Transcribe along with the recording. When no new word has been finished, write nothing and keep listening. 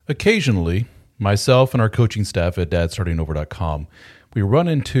Occasionally, myself and our coaching staff at dadstartingover.com, we run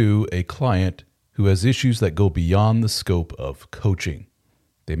into a client who has issues that go beyond the scope of coaching.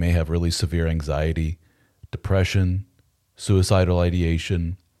 They may have really severe anxiety, depression, suicidal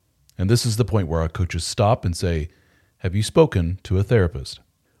ideation, and this is the point where our coaches stop and say, "Have you spoken to a therapist?"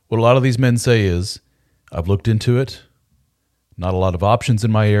 What a lot of these men say is, "I've looked into it, not a lot of options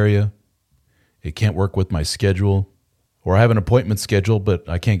in my area, it can't work with my schedule, or I have an appointment scheduled, but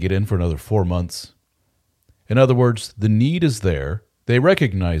I can't get in for another 4 months." In other words, the need is there. They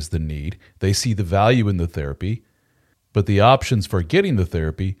recognize the need. They see the value in the therapy, but the options for getting the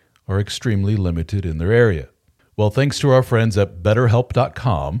therapy are extremely limited in their area. Well, thanks to our friends at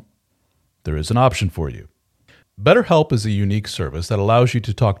BetterHelp.com, there is an option for you. BetterHelp is a unique service that allows you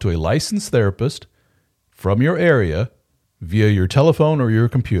to talk to a licensed therapist from your area via your telephone or your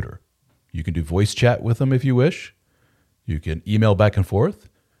computer. You can do voice chat with them if you wish. You can email back and forth.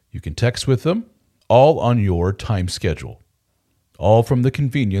 You can text with them, all on your time schedule, all from the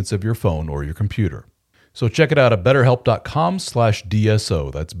convenience of your phone or your computer. So check it out at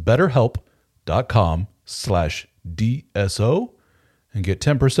betterhelp.com/DSO. That's betterhelp.com/DSO and get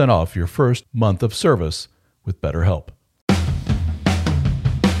 10% off your first month of service with BetterHelp.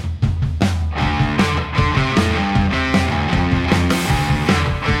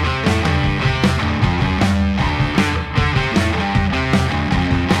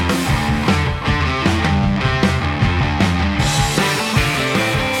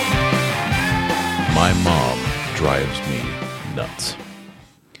 My mom drives me nuts.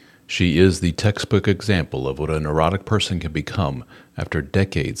 She is the textbook example of what a neurotic person can become after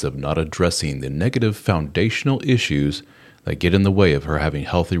decades of not addressing the negative foundational issues that get in the way of her having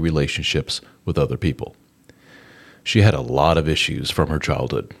healthy relationships with other people. She had a lot of issues from her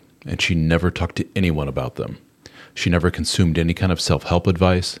childhood, and she never talked to anyone about them. She never consumed any kind of self-help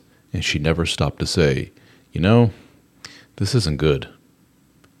advice, and she never stopped to say, this isn't good.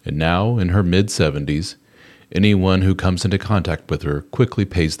 And now, in her mid-70s, anyone who comes into contact with her quickly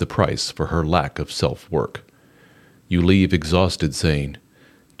pays the price for her lack of self-work. You leave exhausted saying,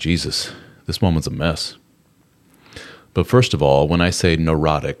 "Jesus, this woman's a mess." But first of all, when I say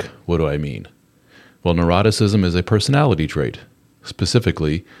neurotic, what do I mean? Well, neuroticism is a personality trait.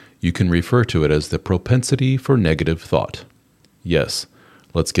 Specifically, you can refer to it as the propensity for negative thought. Yes,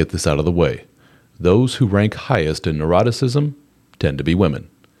 let's get this out of the way. Those who rank highest in neuroticism tend to be women.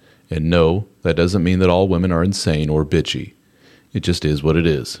 And no, that doesn't mean that all women are insane or bitchy. It just is what it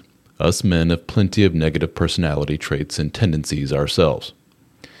is. Us men have plenty of negative personality traits and tendencies ourselves.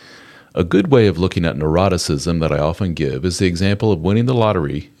 A good way of looking at neuroticism that I often give is the example of winning the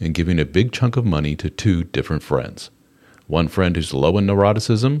lottery and giving a big chunk of money to two different friends. One friend who's low in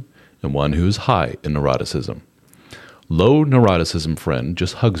neuroticism and one who's high in neuroticism. Low neuroticism friend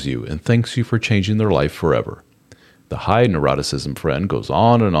just hugs you and thanks you for changing their life forever. The high neuroticism friend goes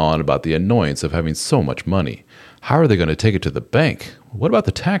on and on about the annoyance of having so much money. How are they going to take it to the bank? What about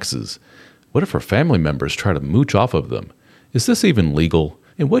the taxes? What if her family members try to mooch off of them? Is this even legal?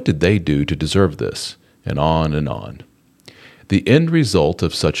 And what did they do to deserve this? And on and on. The end result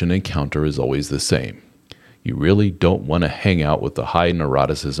of such an encounter is always the same. You really don't want to hang out with the high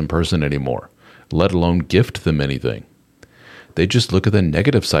neuroticism person anymore, let alone gift them anything. They just look at the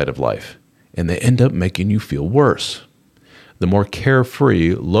negative side of life, and they end up making you feel worse. The more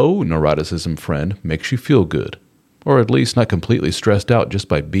carefree, low neuroticism friend makes you feel good, or at least not completely stressed out just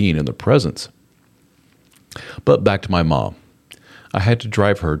by being in their presence. But back to my mom. I had to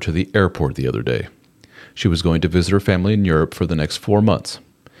drive her to the airport the other day. She was going to visit her family in Europe for the next 4 months,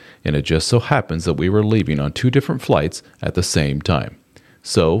 and it just so happens that we were leaving on 2 different flights at the same time.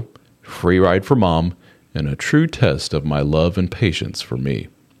 So, free ride for mom, and a true test of my love and patience for me.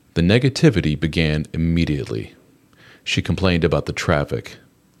 The negativity began immediately. She complained about the traffic,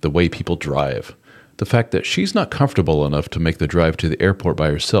 the way people drive, the fact that she's not comfortable enough to make the drive to the airport by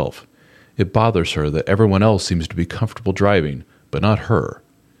herself. It bothers her that everyone else seems to be comfortable driving, but not her.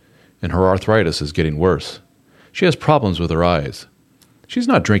 And her arthritis is getting worse. She has problems with her eyes. She's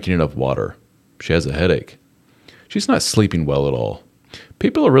not drinking enough water. She has a headache. She's not sleeping well at all.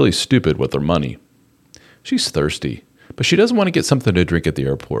 People are really stupid with their money. She's thirsty, but she doesn't want to get something to drink at the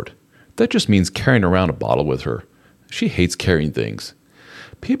airport. That just means carrying around a bottle with her. She hates carrying things.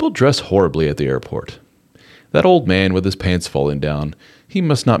 People dress horribly at the airport. That old man with his pants falling down, he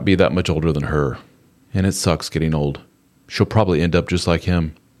must not be that much older than her. And it sucks getting old. She'll probably end up just like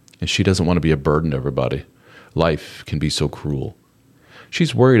him. And she doesn't want to be a burden to everybody. Life can be so cruel.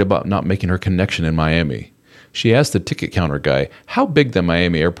 She's worried about not making her connection in Miami. She asked the ticket counter guy how big the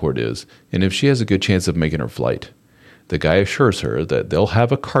Miami airport is and if she has a good chance of making her flight. The guy assures her that they'll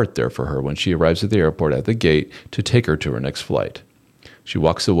have a cart there for her when she arrives at the airport at the gate to take her to her next flight. She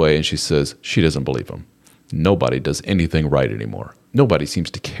walks away and she says she doesn't believe him. Nobody does anything right anymore. Nobody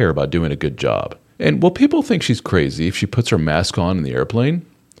seems to care about doing a good job. And will people think she's crazy if she puts her mask on in the airplane?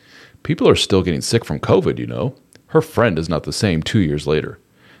 People are still getting sick from COVID, you know. Her friend is not the same 2 years later.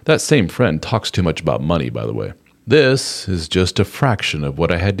 That same friend talks too much about money, by the way. This is just a fraction of what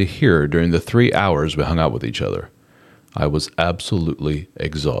I had to hear during the 3 hours we hung out with each other. I was absolutely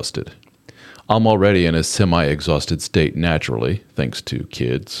exhausted. I'm already in a semi-exhausted state naturally, thanks to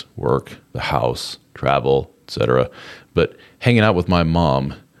kids, work, the house, travel, etc. But hanging out with my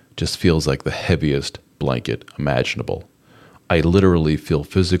mom just feels like the heaviest blanket imaginable. I literally feel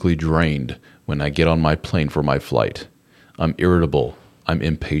physically drained when I get on my plane for my flight. I'm irritable. I'm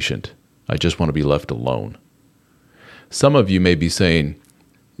impatient. I just want to be left alone. Some of you may be saying,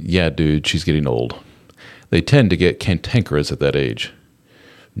 yeah, dude, she's getting old. They tend to get cantankerous at that age.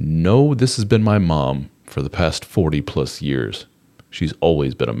 No, this has been my mom for the past 40 plus years. She's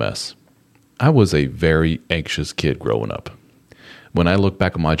always been a mess. I was a very anxious kid growing up. When I look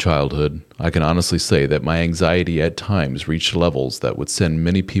back at my childhood, I can honestly say that my anxiety at times reached levels that would send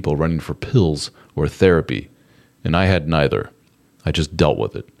many people running for pills or therapy, and I had neither. I just dealt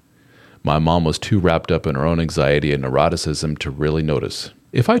with it. My mom was too wrapped up in her own anxiety and neuroticism to really notice.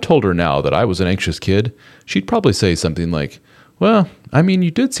 If I told her now that I was an anxious kid, she'd probably say something like, well, I mean, you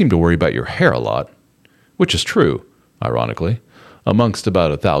did seem to worry about your hair a lot. Which is true, ironically, amongst about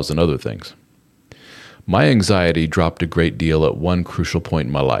 1,000 other things. My anxiety dropped a great deal at one crucial point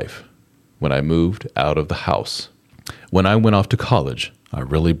in my life, when I moved out of the house. When I went off to college, I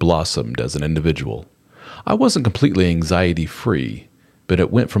really blossomed as an individual. I wasn't completely anxiety-free, but it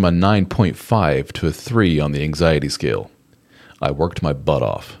went from a 9.5 to a 3 on the anxiety scale. I worked my butt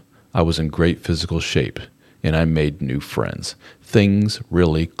off. I was in great physical shape, and I made new friends. Things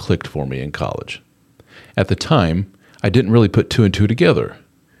really clicked for me in college. At the time, I didn't really put two and two together.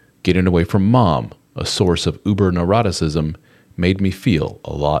 Getting away from mom, a source of uber neuroticism, made me feel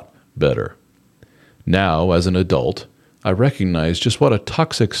a lot better. Now, as an adult, I recognize just what a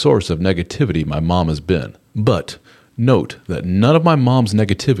toxic source of negativity my mom has been. But note that none of my mom's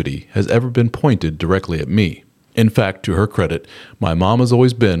negativity has ever been pointed directly at me. In fact, to her credit, my mom has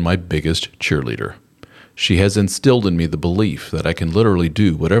always been my biggest cheerleader. She has instilled in me the belief that I can literally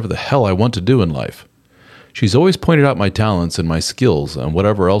do whatever the hell I want to do in life. She's always pointed out my talents and my skills and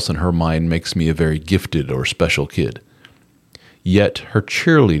whatever else in her mind makes me a very gifted or special kid. Yet, her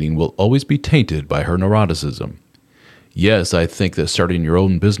cheerleading will always be tainted by her neuroticism. Yes, I think that starting your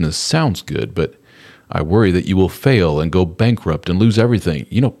own business sounds good, but I worry that you will fail and go bankrupt and lose everything.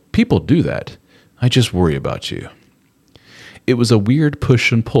 You know, people do that. I just worry about you. It was a weird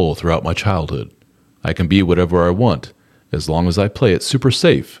push and pull throughout my childhood. I can be whatever I want, as long as I play it super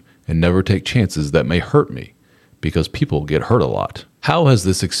safe and never take chances that may hurt me, because people get hurt a lot. How has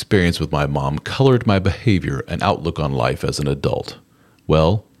this experience with my mom colored my behavior and outlook on life as an adult?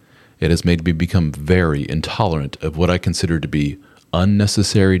 Well, it has made me become very intolerant of what I consider to be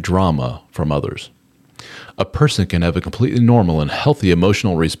unnecessary drama from others. A person can have a completely normal and healthy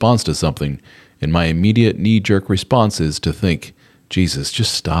emotional response to something, and my immediate knee-jerk response is to think, Jesus,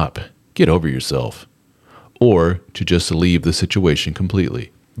 just stop, get over yourself. Or to just leave the situation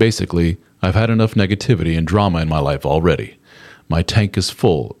completely. Basically, I've had enough negativity and drama in my life already. My tank is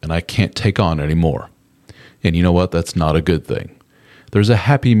full and I can't take on any more. And you know what? That's not a good thing. There's a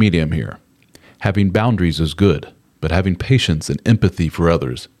happy medium here. Having boundaries is good, but having patience and empathy for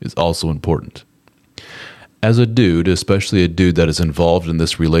others is also important. As a dude, especially a dude that is involved in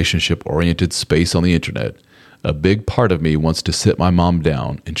this relationship-oriented space on the internet, a big part of me wants to sit my mom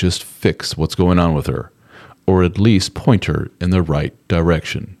down and just fix what's going on with her, or at least point her in the right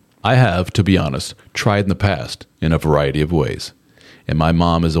direction. I have, to be honest, tried in the past in a variety of ways, and my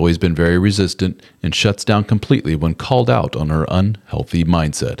mom has always been very resistant and shuts down completely when called out on her unhealthy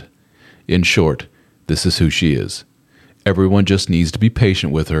mindset. In short, this is who she is. Everyone just needs to be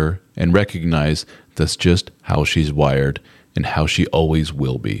patient with her and recognize that's just how she's wired and how she always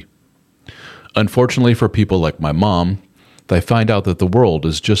will be. Unfortunately for people like my mom, they find out that the world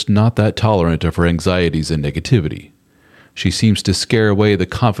is just not that tolerant of her anxieties and negativity. She seems to scare away the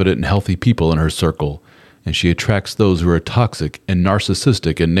confident and healthy people in her circle, and she attracts those who are toxic and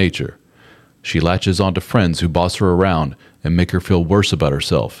narcissistic in nature. She latches onto friends who boss her around and make her feel worse about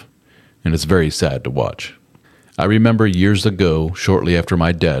herself, and it's very sad to watch. I remember years ago, shortly after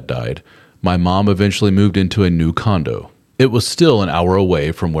my dad died, my mom eventually moved into a new condo. It was still an hour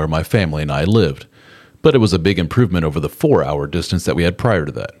away from where my family and I lived, but it was a big improvement over the 4-hour distance that we had prior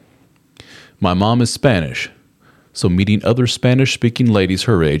to that. My mom is Spanish, so meeting other Spanish-speaking ladies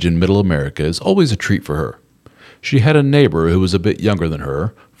her age in Middle America is always a treat for her. She had a neighbor who was a bit younger than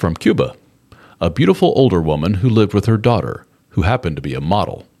her, from Cuba, a beautiful older woman who lived with her daughter, who happened to be a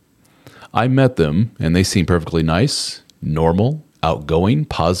model. I met them, and they seemed perfectly nice, normal, outgoing,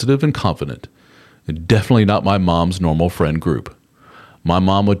 positive, and confident. Definitely not my mom's normal friend group. My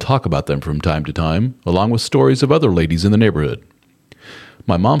mom would talk about them from time to time, along with stories of other ladies in the neighborhood.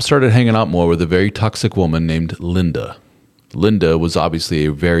 My mom started hanging out more with a very toxic woman named Linda. Linda was obviously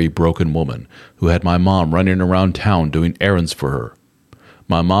a very broken woman who had my mom running around town doing errands for her.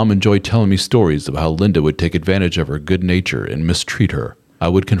 My mom enjoyed telling me stories of how Linda would take advantage of her good nature and mistreat her. I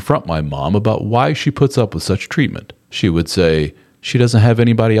would confront my mom about why she puts up with such treatment. She would say she doesn't have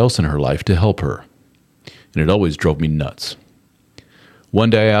anybody else in her life to help her. And it always drove me nuts. One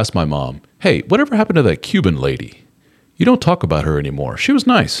day I asked my mom, "Hey, whatever happened to that Cuban lady? You don't talk about her anymore. She was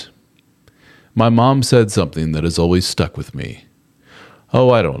nice." My mom said something that has always stuck with me. "Oh,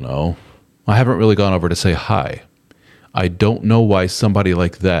 I don't know. I haven't really gone over to say hi. I don't know why somebody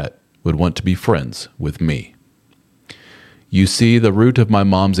like that would want to be friends with me." You see, the root of my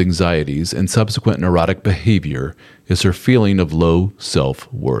mom's anxieties and subsequent neurotic behavior is her feeling of low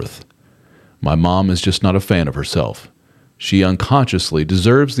self-worth. My mom is just not a fan of herself. She unconsciously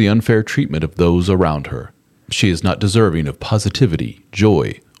deserves the unfair treatment of those around her. She is not deserving of positivity,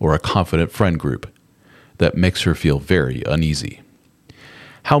 joy, or a confident friend group. That makes her feel very uneasy.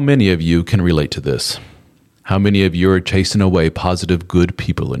 How many of you can relate to this? How many of you are chasing away positive, good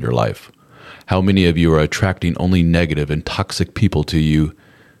people in your life? How many of you are attracting only negative and toxic people to you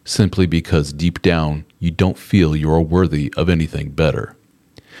simply because deep down you don't feel you're worthy of anything better?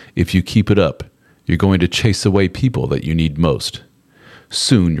 If you keep it up, you're going to chase away people that you need most.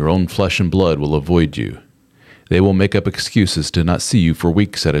 Soon your own flesh and blood will avoid you. They will make up excuses to not see you for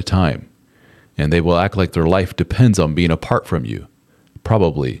weeks at a time, and they will act like their life depends on being apart from you,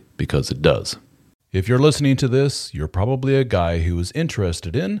 probably because it does. If you're listening to this, you're probably a guy who is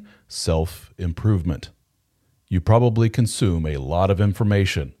interested in self-improvement. You probably consume a lot of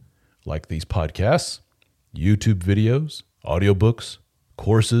information, like these podcasts, YouTube videos, audiobooks,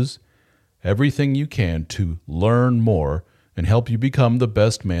 courses, everything you can to learn more and help you become the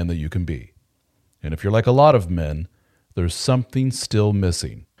best man that you can be. And if you're like a lot of men, there's something still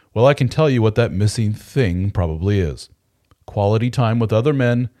missing. Well, I can tell you what that missing thing probably is. Quality time with other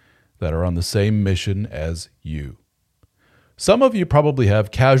men that are on the same mission as you. Some of you probably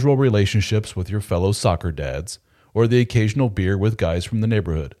have casual relationships with your fellow soccer dads or the occasional beer with guys from the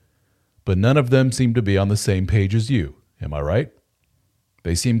neighborhood, but none of them seem to be on the same page as you. Am I right?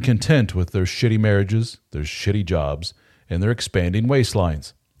 They seem content with their shitty marriages, their shitty jobs, and their expanding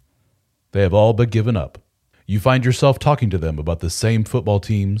waistlines. They have all but given up. You find yourself talking to them about the same football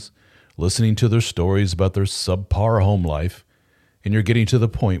teams, listening to their stories about their subpar home life, and you're getting to the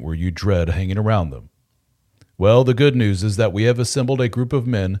point where you dread hanging around them. Well, the good news is that we have assembled a group of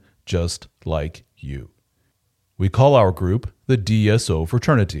men just like you. We call our group the DSO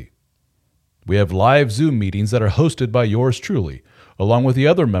Fraternity. We have live Zoom meetings that are hosted by yours truly, along with the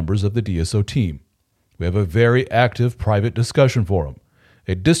other members of the DSO team. We have a very active private discussion forum,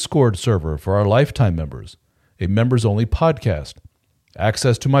 a Discord server for our lifetime members, a members-only podcast,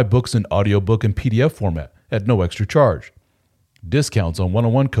 access to my books in audiobook and PDF format at no extra charge, discounts on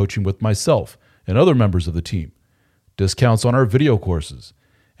one-on-one coaching with myself and other members of the team, discounts on our video courses,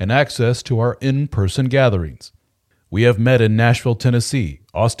 and access to our in-person gatherings. We have met in Nashville, Tennessee,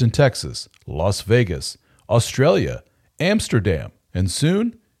 Austin, Texas, Las Vegas, Australia, Amsterdam, and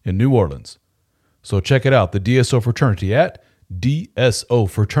soon in New Orleans. So check it out, the DSO Fraternity at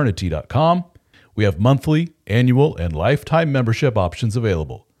dsofraternity.com. We have monthly, annual, and lifetime membership options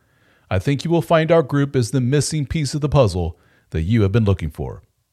available. I think you will find our group is the missing piece of the puzzle that you have been looking for.